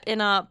next step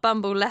in our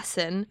Bumble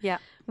lesson. Yeah.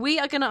 We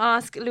are going to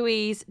ask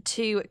Louise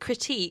to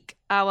critique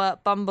our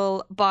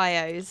Bumble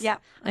bios. Yeah.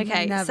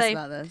 Okay. I'm nervous So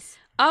about this.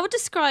 I'll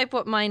describe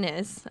what mine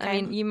is. I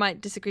Okay. mean, you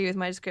might disagree with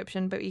my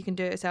description, but you can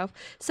do it yourself.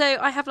 So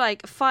I have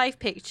like 5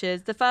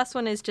 pictures. The first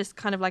one is just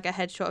kind of like a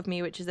headshot of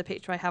me, which is a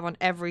picture I have on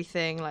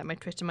everything, like my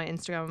Twitter, my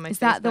Instagram, and my Is Facebook.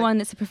 that the one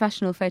that's a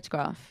professional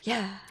photograph?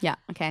 Yeah. Yeah,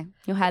 okay.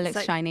 Your hair looks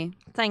like- shiny.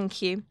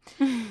 Thank you.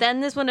 Then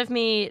there's one of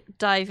me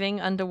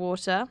diving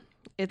underwater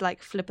with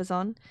like flippers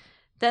on.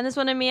 Then there's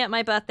one of me at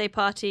my birthday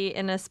party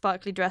in a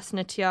sparkly dress and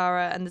a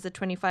tiara, and there's a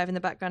 25 in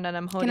the background, and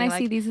I'm holding Can I like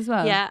see these as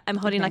well? yeah, I'm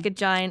holding Okay. like a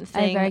giant Oh,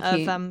 thing very of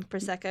cute.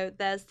 prosecco.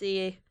 There's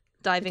the The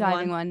diving,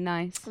 diving one,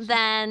 nice.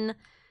 Then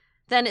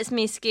it's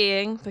me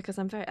skiing because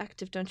I'm very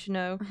active, don't you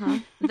know? Uh-huh.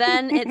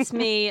 Then it's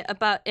me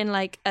about in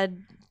like a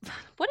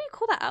what do you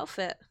call that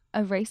outfit?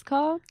 A race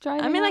car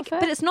driving I mean, like, outfit?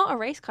 but it's not a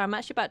race car. I'm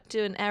actually about to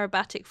do an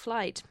aerobatic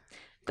flight.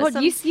 There's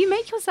God, you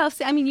make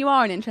yourself. I mean, you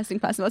are an interesting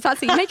person. I was about to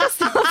say, you make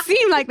yourself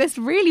seem like this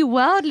really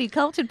worldly,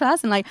 cultured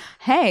person. Like,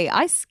 hey,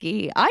 I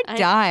ski, I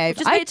dive,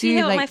 Just I wait till you do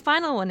hear like. what my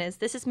final one is.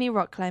 This is me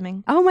rock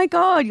climbing. Oh my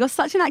God, you're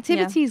such an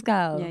activities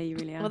girl. Yeah, you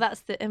really are. Well,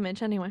 that's the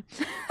image anyway.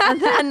 And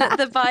then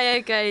the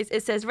bio goes,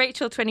 it says,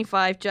 Rachel,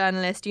 25,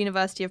 journalist,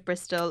 University of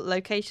Bristol,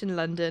 location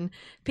London,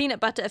 peanut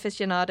butter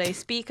aficionado,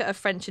 speaker of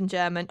French and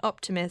German,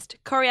 optimist,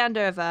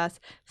 coriander averse,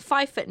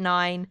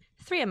 5'9",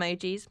 3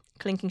 emojis,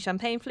 clinking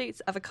champagne flutes,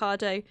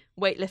 avocado,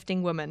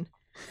 weightlifting woman.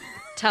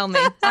 Tell me.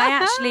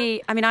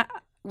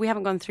 We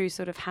haven't gone through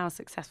sort of how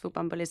successful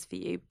Bumble is for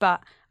you,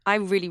 but I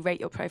really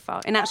rate your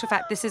profile. In actual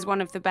fact, this is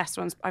one of the best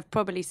ones I've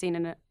probably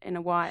seen in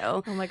a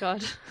while. Oh my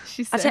God.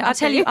 She's I'll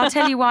tell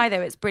you why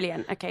though. It's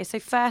brilliant. Okay, so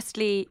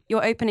firstly,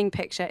 your opening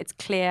picture, it's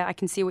clear. I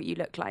can see what you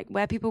look like.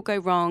 Where people go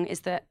wrong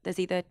is that there's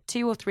either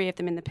 2 or 3 of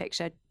them in the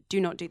picture.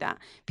 Do not do that.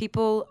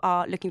 People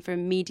are looking for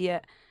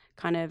immediate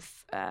kind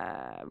of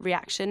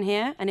reaction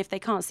here, and if they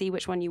can't see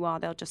which one you are,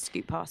 they'll just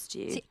scoot past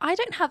you. See, I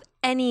don't have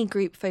any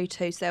group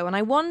photos though, and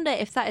I wonder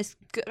if that is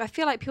good. I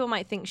feel like people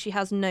might think she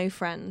has no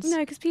friends. No,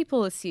 because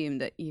people assume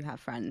that you have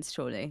friends,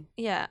 surely.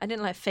 Yeah, I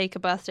didn't like fake a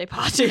birthday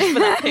party for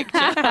that picture.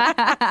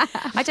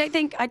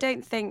 I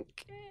don't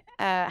think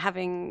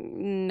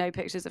having no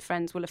pictures of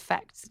friends will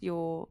affect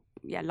your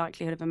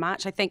likelihood of a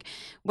match. I think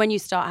when you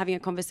start having a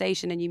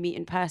conversation and you meet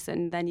in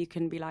person, then you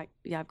can be like,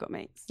 yeah, I've got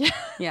mates.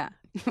 Yeah.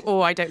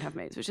 Or I don't have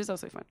mates, which is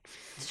also fun.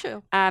 It's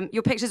true.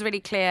 Your picture's really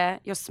clear.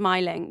 You're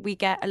smiling. We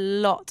get a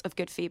lot of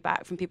good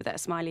feedback from people that are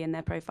smiley in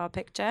their profile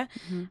picture.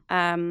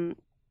 Mm-hmm.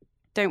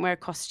 Don't wear a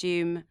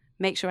costume.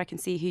 Make sure I can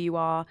see who you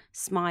are.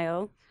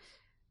 Smile.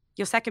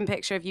 Your second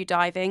picture of you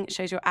diving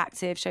shows you're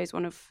active, shows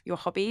one of your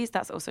hobbies.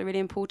 That's also really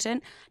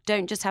important.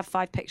 Don't just have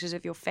 5 pictures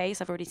of your face.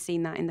 I've already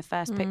seen that in the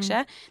first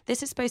picture.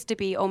 This is supposed to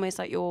be almost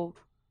like your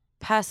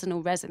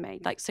personal resume.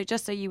 Like, so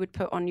just so you would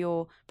put on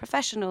your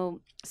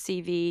professional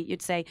CV,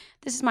 you'd say,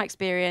 this is my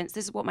experience,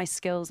 this is what my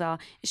skills are.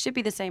 It should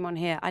be the same on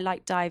here. I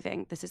like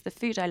diving. This is the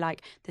food I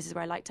like. This is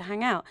where I like to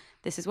hang out.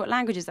 This is what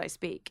languages I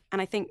speak.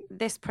 And I think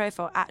this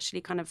profile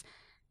actually kind of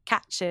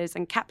captures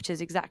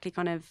exactly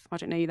kind of, I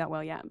don't know you that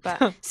well yet,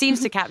 but seems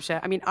to capture.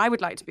 I mean, I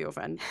would like to be your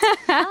friend.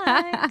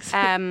 I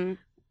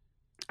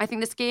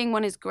think the skiing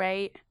one is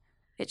great.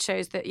 It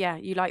shows that, yeah,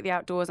 you like the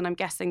outdoors, and I'm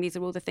guessing these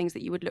are all the things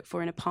that you would look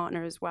for in a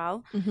partner as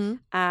well.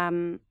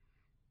 Mm-hmm.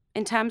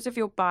 In terms of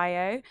your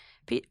bio,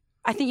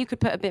 I think you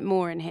could put a bit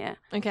more in here.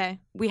 Okay.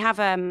 We have,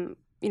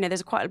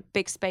 there's quite a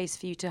big space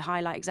for you to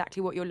highlight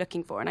exactly what you're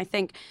looking for. And I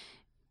think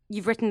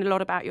you've written a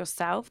lot about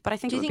yourself, but I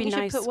think Do it you would think be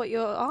you nice. should put what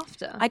you're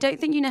after? I don't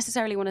think you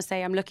necessarily want to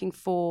say I'm looking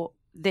for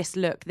this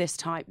look, this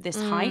type, this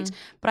height,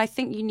 but I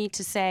think you need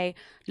to say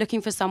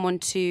looking for someone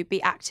to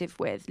be active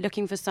with,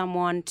 looking for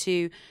someone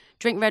to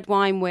drink red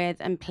wine with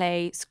and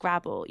play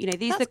Scrabble. You know,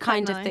 these are the That's quite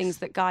kind of nice. things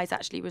that guys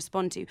actually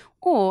respond to.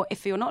 Or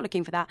if you're not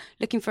looking for that,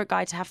 looking for a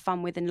guy to have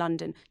fun with in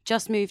London,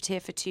 just moved here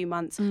for 2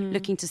 months,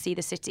 looking to see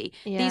the city.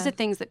 Yeah. These are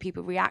things that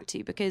people react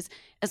to, because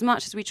as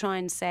much as we try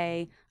and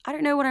say, I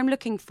don't know what I'm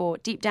looking for,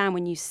 deep down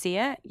when you see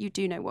it, you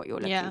do know what you're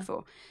looking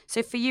for.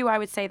 So for you, I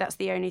would say that's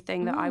the only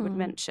thing that I would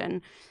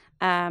mention.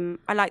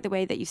 I like the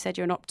way that you said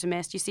you're an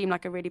optimist. You seem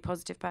like a really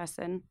positive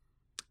person.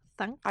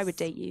 Thanks. I would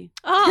date you.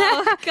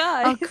 Oh,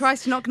 guys. Oh,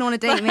 Christ, you're not going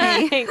to want to date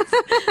me. Thanks.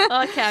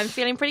 Okay, I'm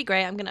feeling pretty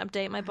great. I'm going to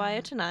update my bio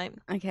tonight.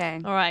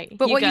 Okay. All right.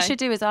 But what go. you should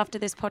do is after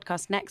this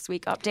podcast next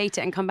week, update it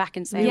and come back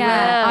and say,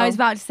 Yeah, Wow. I was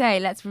about to say,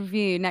 let's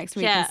review next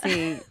week Yeah. and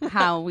see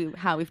how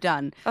we've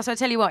done. Also, I'll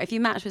tell you what, if you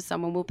match with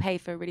someone, we'll pay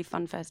for a really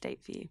fun first date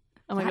for you.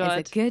 Oh my That God.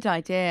 is a good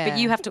idea. But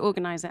you have to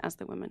organise it as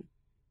the woman.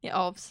 Yeah,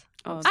 OVS.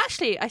 Ovs.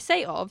 Actually, I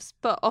say OVS,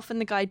 but often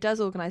the guy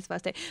does organise the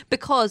first date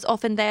because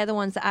often they're the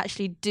ones that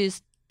actually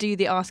do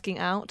the asking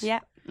out. Yeah,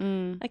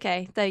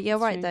 Okay, though you're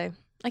right true.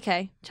 though.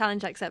 Okay,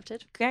 challenge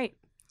accepted. great.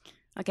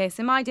 Okay,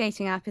 so my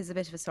dating app is a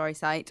bit of a sorry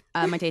site,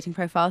 my dating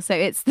profile. So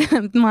it's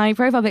my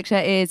profile picture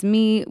is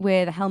me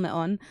with a helmet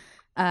on,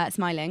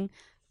 smiling,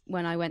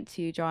 when I went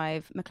to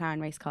drive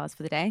McLaren race cars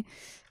for the day.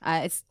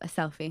 It's a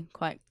selfie,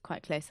 quite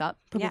close up.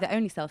 Probably Yeah. the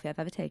only selfie I've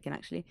ever taken,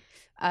 actually.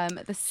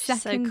 The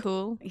second, So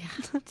cool. yeah,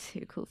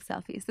 too cool for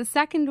selfies. The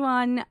second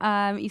one,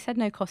 you said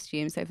no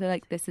costume, so I feel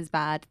like this is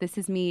bad. This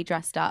is me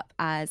dressed up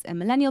as a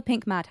millennial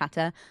pink Mad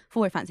Hatter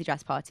for a fancy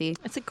dress party.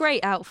 It's a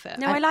great outfit.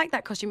 No, I like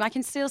that costume. I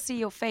can still see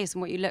your face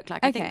and what you look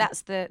like. I think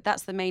Okay.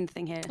 that's the main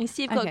thing here. You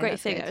see, you've got Okay, a great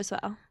that's figure good. as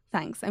well.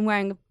 Thanks. I'm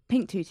wearing a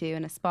pink tutu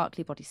and a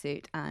sparkly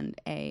bodysuit and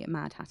a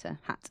Mad Hatter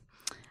hat.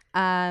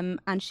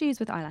 And shoes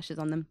with eyelashes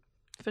on them.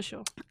 For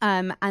sure.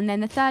 And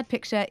then the third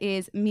picture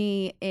is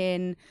me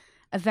in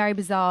a very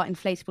bizarre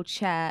inflatable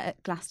chair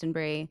at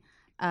Glastonbury.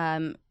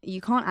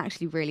 You can't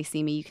actually really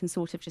see me. You can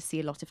sort of just see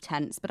a lot of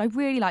tents, but I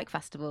really like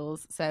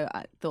festivals, so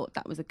I thought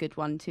that was a good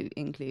one to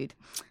include.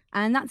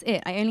 And that's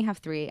it. I only have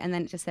 3. And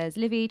then it just says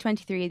Livy,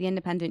 23, the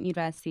Independent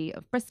University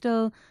of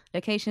Bristol,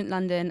 location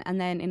London. And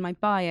then in my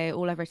bio,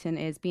 all I've written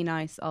is be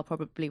nice, I'll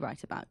probably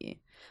write about you.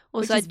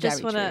 Also, Which I is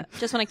just very want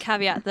to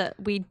caveat that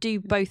we do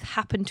both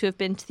happen to have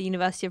been to the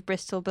University of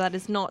Bristol, but that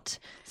is not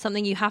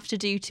something you have to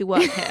do to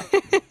work here.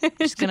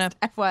 just gonna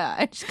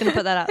FYI.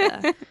 put that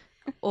out there.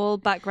 All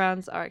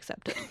backgrounds are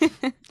accepted.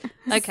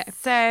 Okay.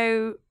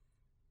 So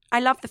I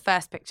love the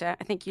first picture.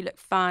 I think you look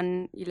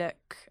fun, you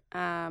look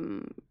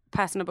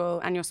personable,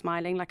 and you're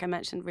smiling, like I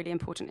mentioned, really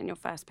important in your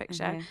first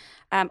picture. Okay.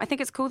 I think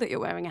it's cool that you're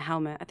wearing a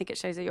helmet. I think it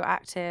shows that you're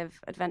active,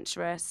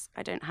 adventurous.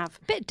 I don't have...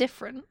 Bit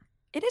different.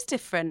 It is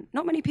different.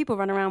 Not many people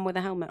run around with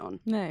a helmet on.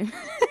 No.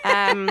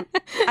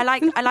 I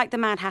like the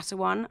Mad Hatter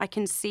one. I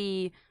can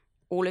see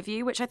all of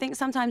you, which I think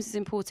sometimes is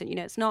important. You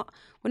know,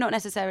 we're not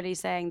necessarily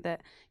saying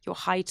that your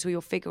height or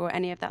your figure or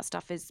any of that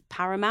stuff is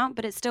paramount,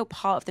 but it's still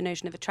part of the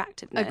notion of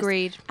attractiveness.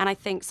 Agreed. And I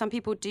think some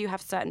people do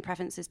have certain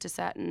preferences to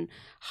certain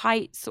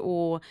heights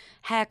or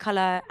hair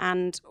color.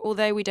 And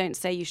although we don't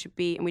say you should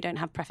be, and we don't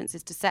have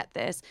preferences to set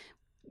this,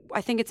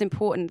 I think it's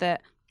important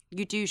that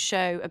you do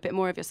show a bit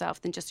more of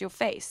yourself than just your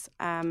face.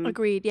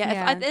 Agreed. Yeah.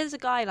 Yeah. If there's a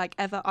guy like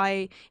Ever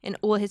Eye in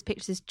all his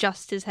pictures is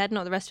just his head,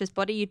 not the rest of his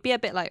body, you'd be a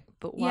bit like,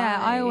 but why?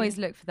 Yeah, I always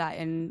look for that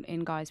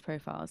in guys'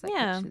 profiles, like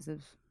Yeah. pictures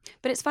of.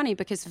 But it's funny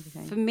because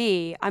Everything. for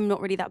me, I'm not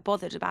really that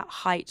bothered about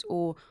height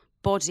or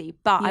body,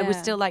 but I would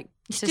Yeah. still like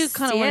to still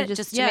kinda see wanna it just-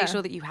 just to yeah. make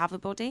sure that you have a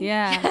body.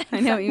 Yeah,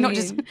 I know what you Not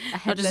mean. just-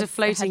 not just a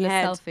floating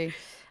headless head. selfie.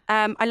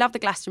 I love the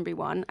Glastonbury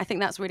one. I think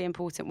that's really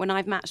important. When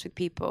I've matched with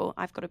people,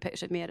 I've got a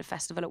picture of me at a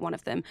festival at one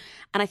of them.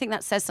 And I think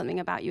that says something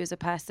about you as a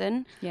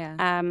person.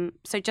 Yeah.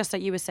 So just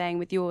like you were saying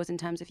with yours in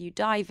terms of you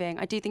diving,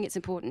 I do think it's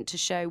important to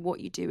show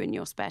what you do in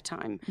your spare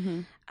time.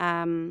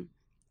 Mm-hmm.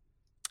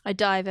 I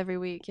dive every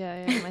week. Yeah.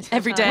 in my spare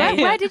Every time.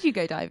 day. Where did you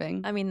go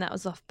diving? I mean, that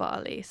was off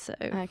Bali, so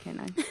Okay,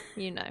 nice.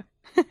 you know.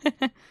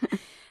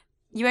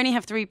 You only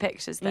have 3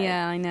 pictures though.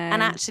 Yeah, I know.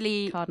 And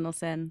actually, Cardinal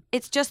sin.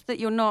 it's just that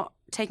you're not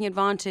taking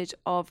advantage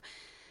of,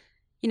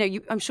 you know,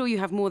 I'm sure you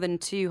have more than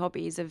 2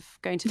 hobbies of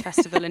going to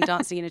festival and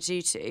dancing in a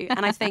tutu.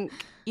 And I think,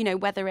 you know,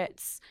 whether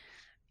it's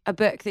a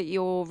book that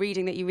you're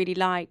reading that you really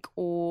like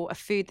or a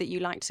food that you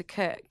like to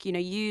cook, you know,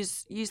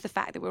 use the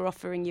fact that we're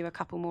offering you a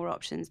couple more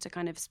options to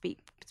kind of speak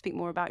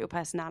more about your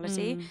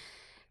personality.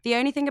 The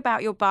only thing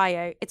about your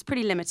bio, it's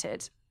pretty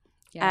limited.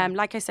 Yeah.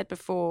 Like I said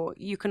before,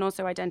 you can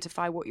also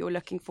identify what you're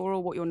looking for or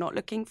what you're not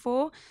looking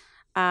for.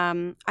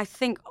 I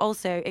think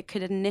also it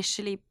could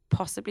initially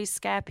possibly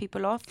scare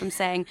people off from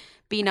saying,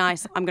 be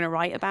nice, I'm going to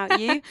write about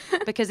you.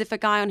 Because if a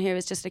guy on here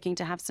is just looking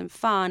to have some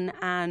fun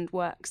and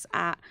works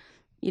at,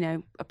 you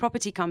know, a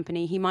property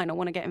company, he might not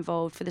want to get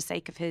involved for the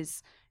sake of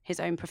his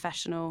own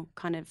professional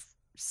kind of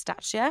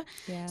stature.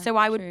 Yeah, So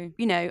I would, true.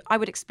 you know, I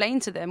would explain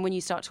to them when you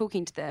start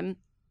talking to them,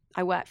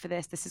 I work for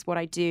this is what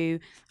I do.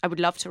 I would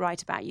love to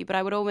write about you. But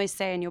I would always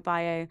say in your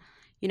bio,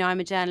 I'm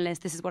a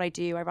journalist, this is what I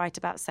do, I write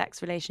about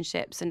sex,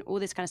 relationships and all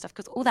this kind of stuff,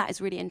 because all that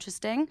is really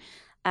interesting.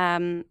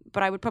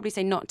 But I would probably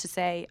say not to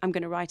say I'm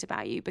going to write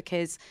about you,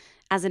 because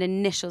as an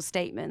initial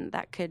statement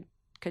that could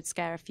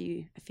scare a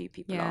few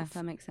people off. Yeah,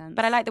 that makes sense.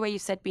 But I like the way you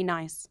said be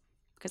nice,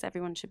 because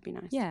everyone should be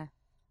nice. Yeah,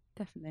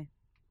 definitely.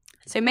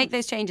 So make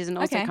those changes and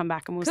also come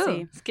back and we'll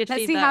see. It's good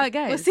Let's feedback. see how it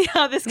goes. We'll see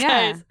how this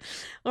Yeah. goes.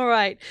 All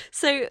right.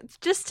 So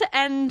just to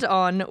end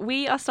on,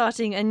 we are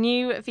starting a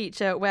new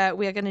feature where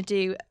we are going to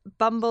do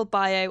Bumble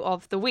Bio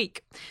of the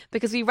Week,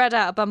 because we read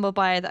out a Bumble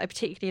bio that I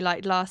particularly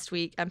liked last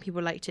week and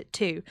people liked it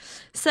too.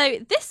 So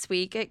this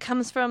week it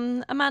comes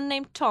from a man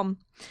named Tom,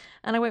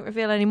 and I won't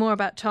reveal any more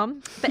about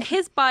Tom, but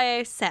his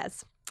bio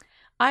says,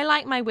 I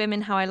like my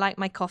women how I like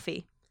my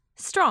coffee.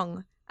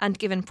 Strong, and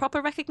given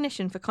proper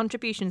recognition for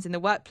contributions in the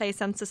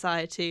workplace and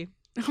society.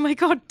 Oh my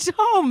God,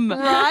 Tom!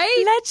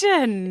 Right?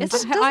 Legend. It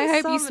just I doesn't hope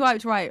you sound-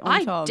 swiped right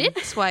on Tom. I did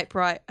swipe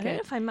right. I don't know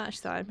Good. if I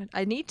matched that.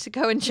 I need to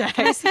go and check.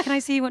 Can I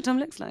see what Tom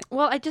looks like?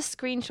 Well, I just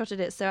screenshotted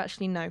it, so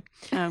actually no.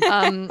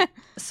 Oh.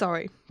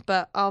 Sorry,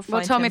 but I'll find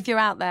Well, Tom, him. if you're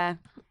out there,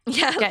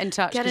 Yeah, get in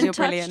touch, Get 'cause in you're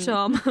touch, brilliant.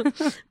 Tom.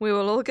 We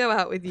will all go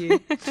out with you.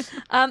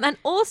 And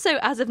also,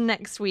 as of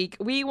next week,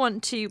 we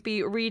want to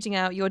be reading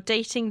out your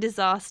dating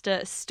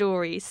disaster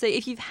stories. So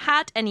if you've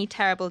had any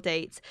terrible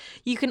dates,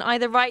 you can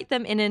either write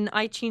them in an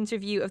iTunes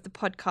review of the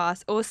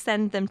podcast or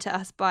send them to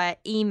us via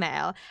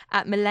email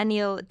at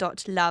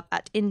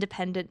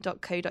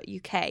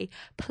millennial.love@independent.co.uk.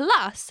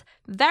 Plus,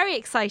 very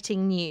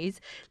exciting news,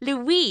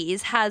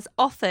 Louise has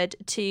offered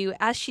to,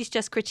 as she's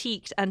just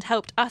critiqued and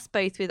helped us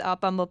both with our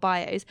Bumble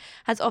bios,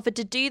 has offered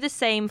to do the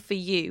same for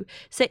you.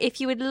 So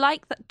if you would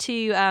like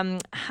to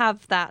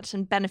have that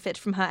and benefit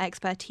from her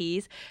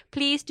expertise,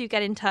 please do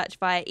get in touch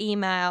via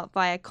email,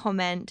 via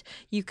comment.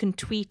 You can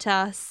tweet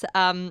us.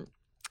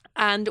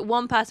 And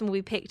one person will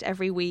be picked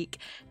every week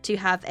to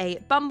have a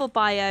Bumble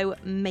bio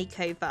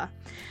makeover.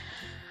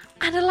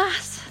 And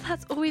alas,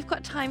 that's all we've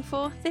got time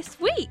for this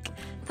week.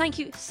 Thank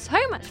you so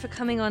much for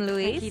coming on,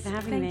 Louise. Thank you for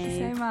having Thank me.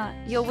 you so much.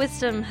 Your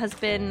wisdom has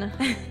been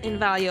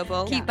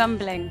invaluable. Keep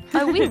bumbling.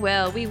 Oh, we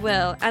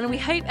will. And we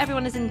hope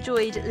everyone has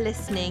enjoyed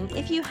listening.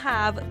 If you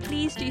have,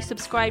 please do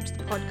subscribe to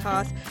the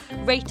podcast,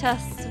 rate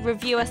us,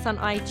 review us on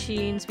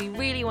iTunes. We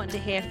really want to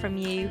hear from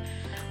you.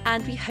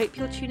 And we hope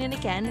you'll tune in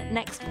again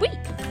next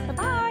week.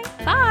 Bye-bye.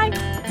 Bye.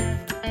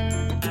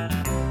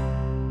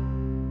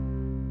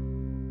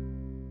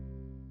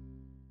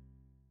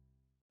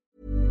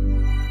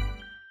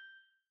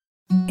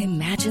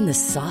 Imagine the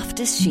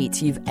softest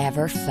sheets you've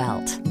ever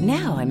felt.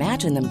 Now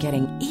imagine them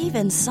getting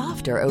even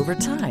softer over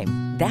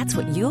time. That's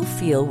what you'll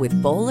feel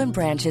with Boll &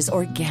 Branch's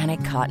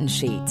organic cotton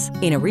sheets.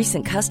 In a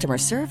recent customer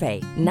survey,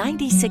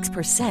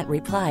 96%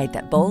 replied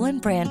that Boll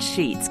 & Branch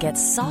sheets get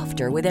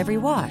softer with every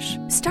wash.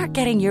 Start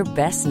getting your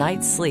best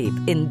night's sleep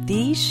in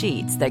these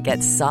sheets that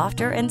get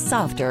softer and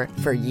softer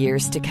for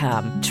years to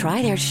come.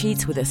 Try their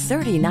sheets with a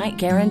 30-night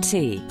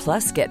guarantee.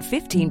 Plus, get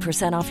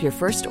 15% off your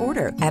first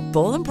order at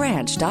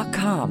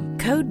bollandbranch.com.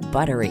 Code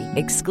BUTTERY.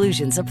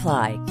 Exclusions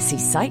apply. See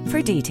site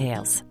for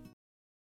details.